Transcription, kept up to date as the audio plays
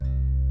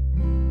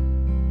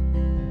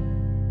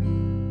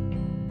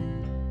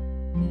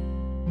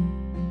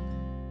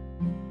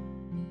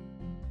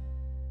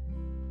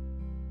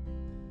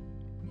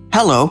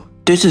Hello,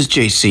 this is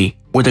JC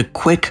with a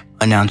quick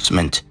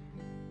announcement.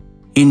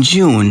 In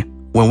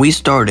June, when we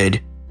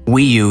started,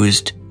 we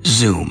used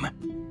Zoom.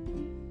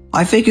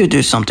 I figured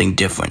there's something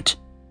different.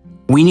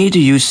 We need to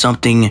use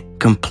something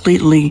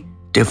completely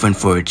different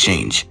for a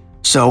change.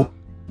 So,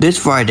 this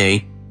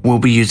Friday, we'll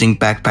be using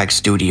Backpack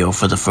Studio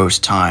for the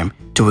first time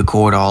to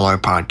record all our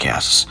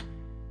podcasts.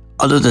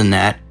 Other than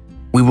that,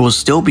 we will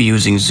still be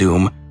using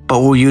Zoom,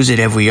 but we'll use it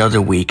every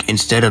other week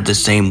instead of the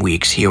same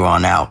weeks here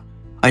on out.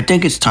 I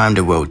think it's time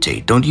to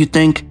rotate, don't you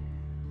think?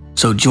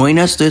 So join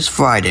us this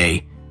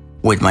Friday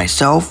with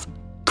myself,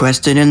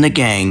 Preston, and the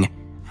gang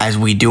as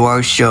we do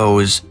our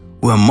shows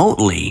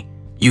remotely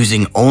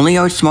using only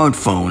our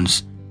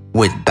smartphones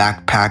with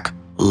Backpack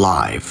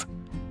Live.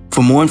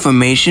 For more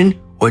information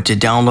or to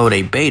download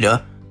a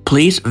beta,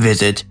 please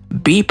visit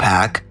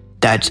bpack,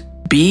 that's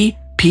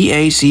bpack.live.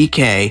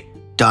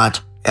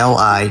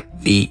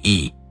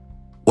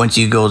 Once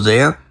you go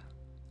there,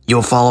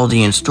 you'll follow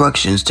the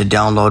instructions to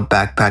download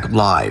Backpack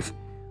Live.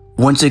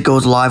 Once it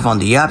goes live on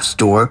the App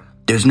Store,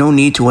 there's no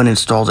need to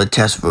uninstall the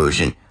test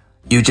version.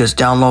 You just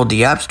download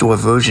the App Store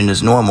version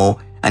as normal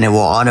and it will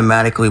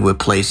automatically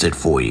replace it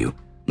for you.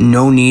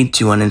 No need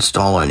to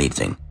uninstall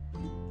anything.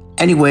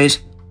 Anyways,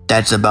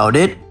 that's about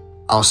it.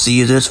 I'll see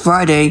you this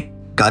Friday.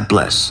 God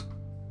bless.